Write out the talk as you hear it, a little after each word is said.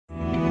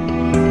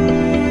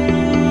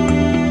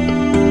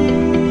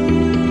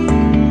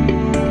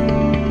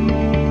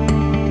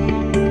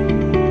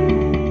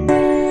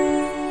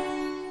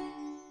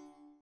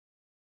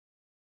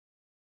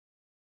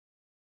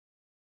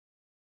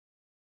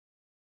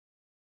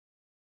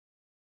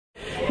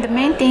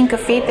main thing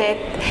of it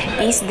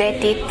is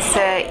that it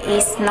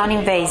is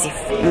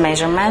non-invasive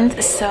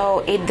measurement,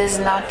 so it does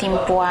not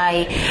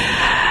imply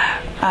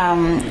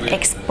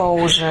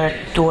exposure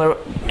to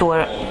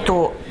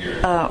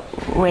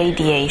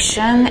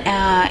radiation.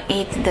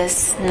 It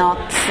does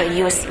not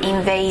use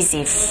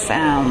invasive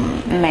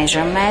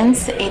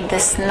measurements. It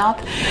does not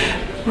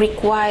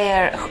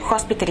require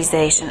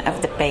hospitalization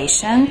of the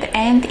patient,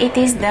 and it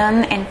is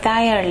done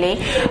entirely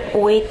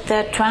with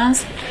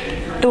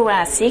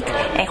transthoracic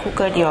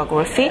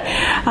echocardiography.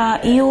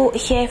 You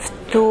have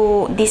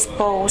to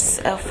dispose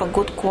of a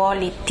good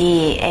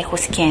quality echo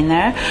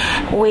scanner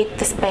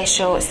with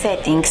special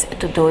settings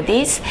to do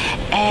this,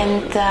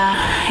 and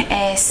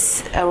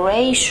as a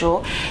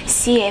ratio,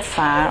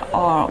 CFR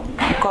or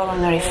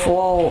coronary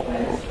flow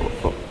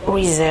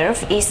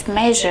reserve is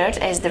measured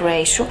as the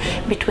ratio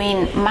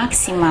between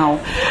maximal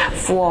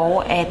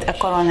flow at a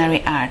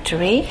coronary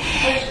artery,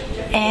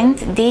 and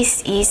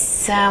this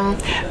is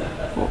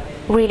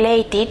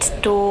related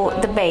to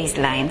the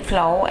baseline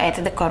flow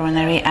at the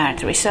coronary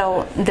artery.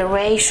 So the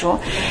ratio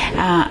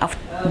of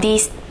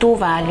these two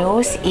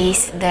values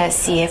is the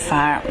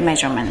CFR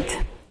measurement.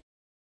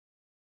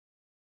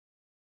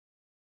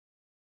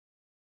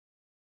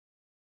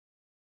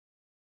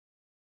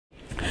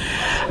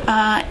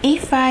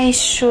 If I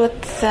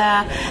should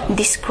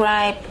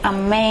describe a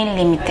main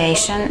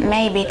limitation,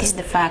 maybe it is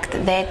the fact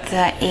that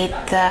it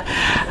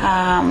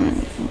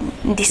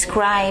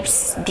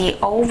describes the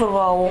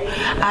overall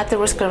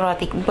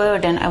atherosclerotic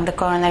burden of the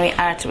coronary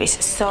arteries.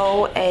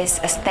 So as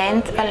a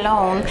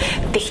stand-alone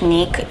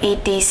technique,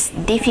 it is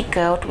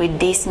difficult with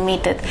this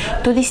method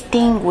to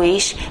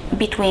distinguish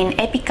between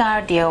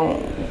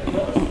epicardial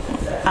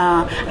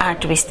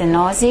artery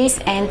stenosis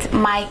and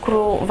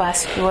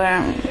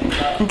microvascular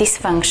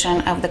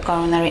dysfunction of the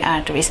coronary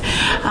arteries.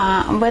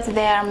 But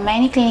there are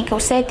many clinical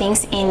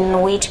settings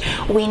in which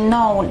we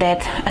know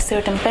that a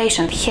certain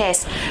patient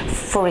has,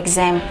 for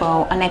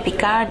example, an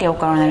epicardial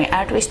coronary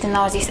artery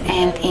stenosis,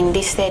 and in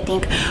this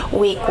setting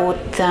we could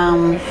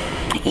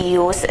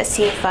use a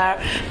CFR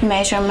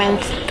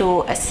measurement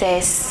to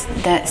assess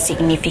the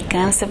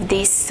significance of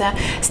this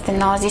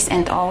stenosis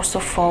and also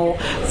for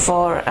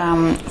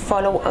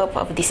follow-up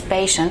of this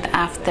patient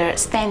after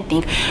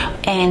stenting.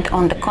 And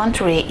on the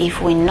contrary,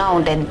 if we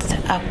know that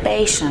a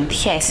patient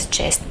has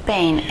chest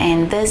pain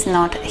and does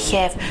not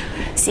have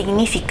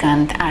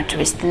significant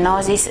artery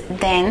stenosis,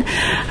 then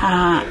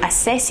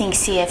assessing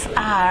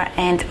CFR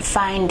and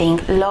finding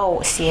low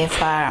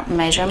CFR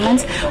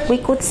measurements, we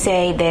could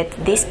say that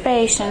this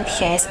patient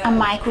has a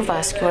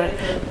microvascular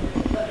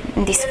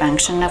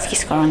dysfunction of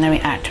his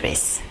coronary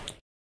arteries.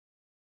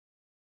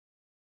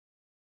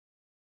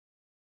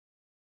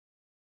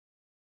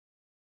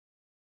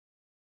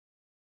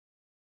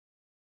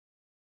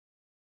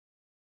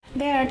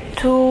 There are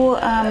two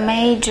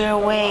major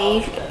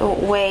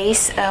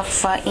ways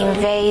of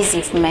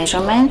invasive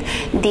measurement.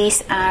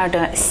 These are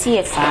the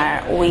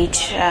CFR,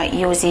 which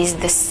uses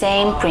the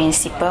same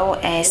principle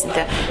as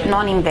the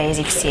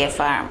non-invasive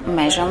CFR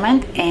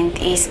measurement and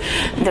is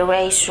the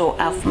ratio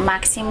of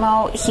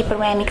maximal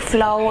hyperemic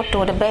flow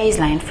to the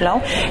baseline flow.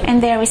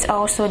 And there is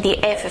also the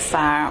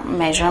FFR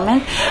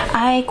measurement.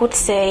 I could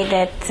say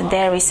that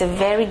there is a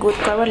very good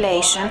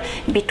correlation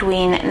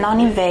between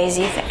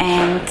non-invasive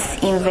and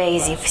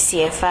invasive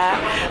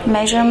CFR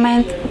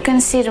measurement,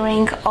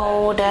 considering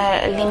all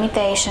the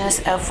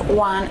limitations of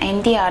one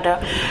and the other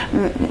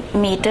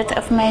method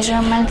of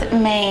measurement,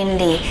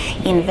 mainly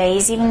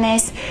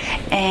invasiveness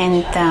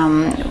and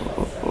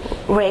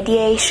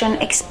radiation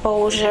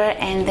exposure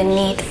and the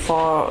need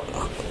for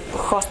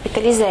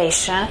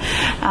hospitalization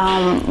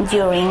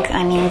during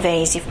an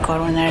invasive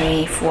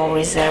coronary flow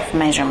reserve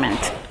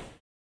measurement.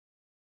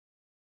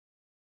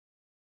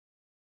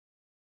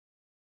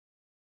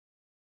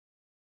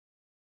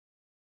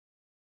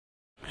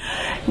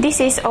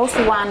 This is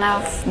also one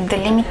of the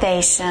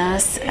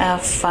limitations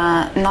of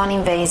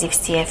non-invasive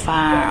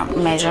CFR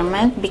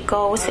measurement,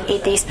 because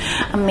it is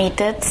a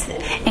method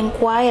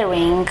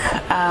inquiring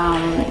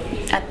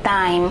a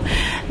time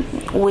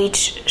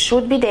which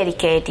should be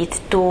dedicated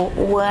to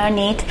learn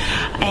it,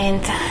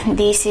 and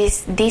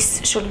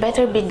this should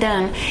better be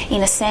done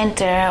in a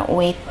center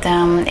with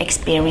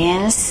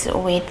experience,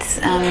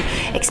 with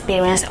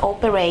experienced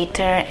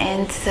operator,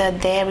 and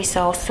there is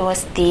also a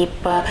steep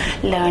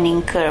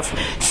learning curve.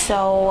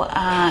 So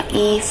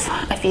if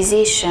a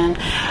physician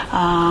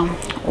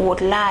would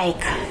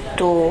like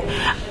to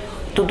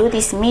do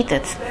this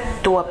method,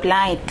 to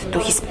apply it to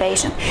his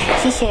patient,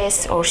 he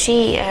has or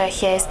she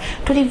has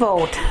to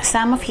devote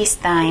some of his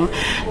time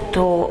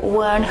to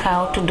learn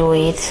how to do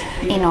it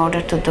in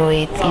order to do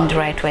it in the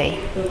right way.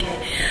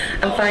 Okay.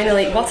 And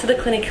finally, what are the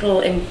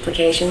clinical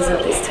implications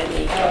of this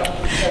technique?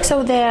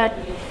 So there are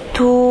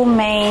two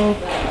main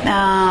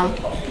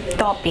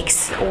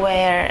topics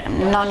where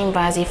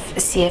non-invasive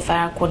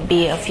CFR could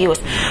be of use.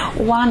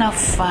 One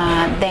of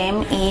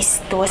them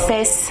is to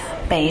assess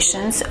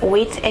patients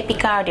with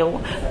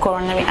epicardial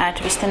coronary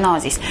artery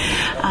stenosis.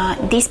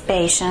 These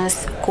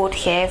patients could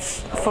have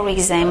for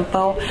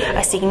example,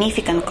 a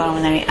significant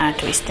coronary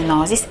artery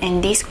stenosis,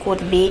 and this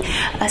could be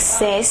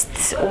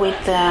assessed with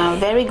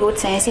very good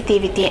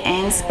sensitivity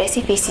and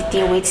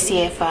specificity with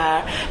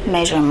CFR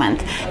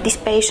measurement. These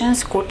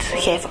patients could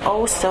have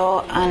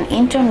also an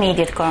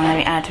intermediate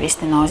coronary artery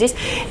stenosis,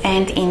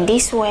 and in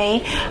this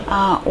way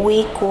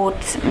we could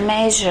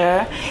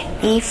measure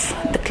if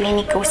the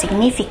clinical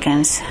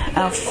significance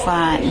of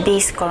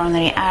this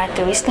coronary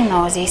artery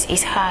stenosis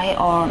is high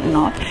or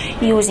not,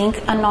 using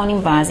a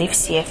non-invasive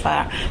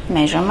CFR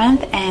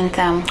measurement. And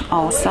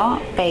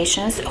also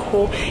patients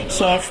who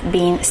have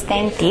been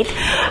stented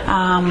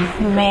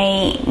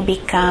may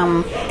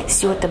become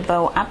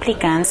suitable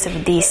applicants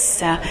of this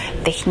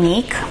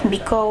technique,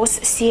 because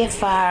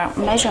CFR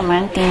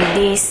measurement in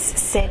this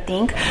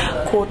setting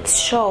could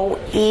show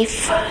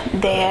if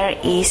there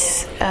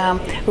is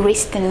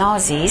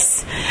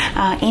restenosis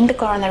in the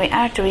coronary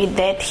artery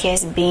that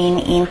has been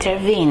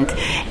intervened,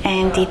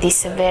 and it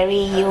is a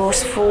very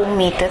useful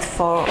method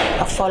for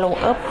a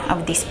follow-up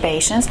of these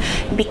patients,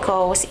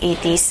 because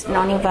it is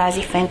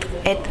non-invasive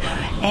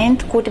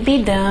and could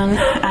be done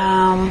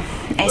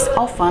as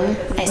often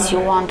as you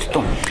want to.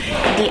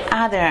 The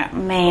other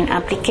main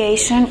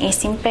application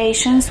is in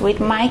patients with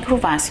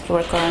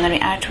microvascular coronary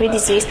artery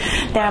disease.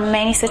 There are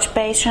many such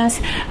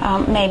patients.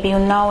 Maybe you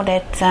know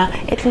that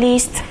at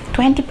least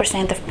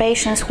 20% of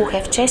patients who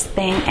have chest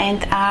pain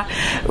and are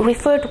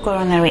referred to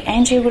coronary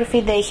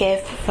angiography, they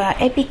have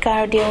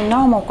epicardial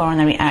normal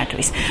coronary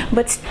arteries,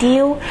 but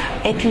still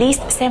at least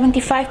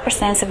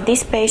 75% of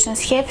these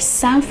patients have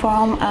some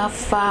form of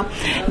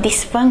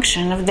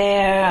dysfunction of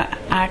their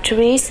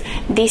arteries.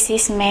 This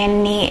is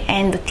mainly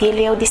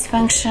endothelial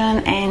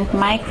dysfunction and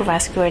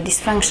microvascular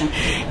dysfunction.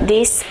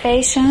 These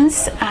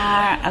patients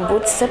are a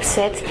good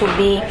subset to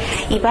be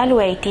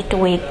evaluated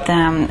with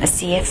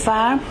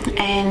CFR,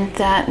 and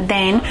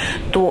then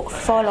to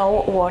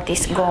follow what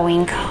is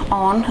going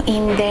on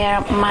in their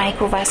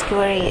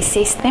microvascular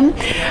system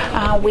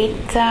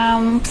with,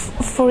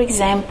 for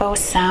example,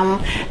 some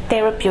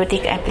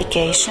therapeutic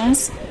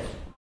applications.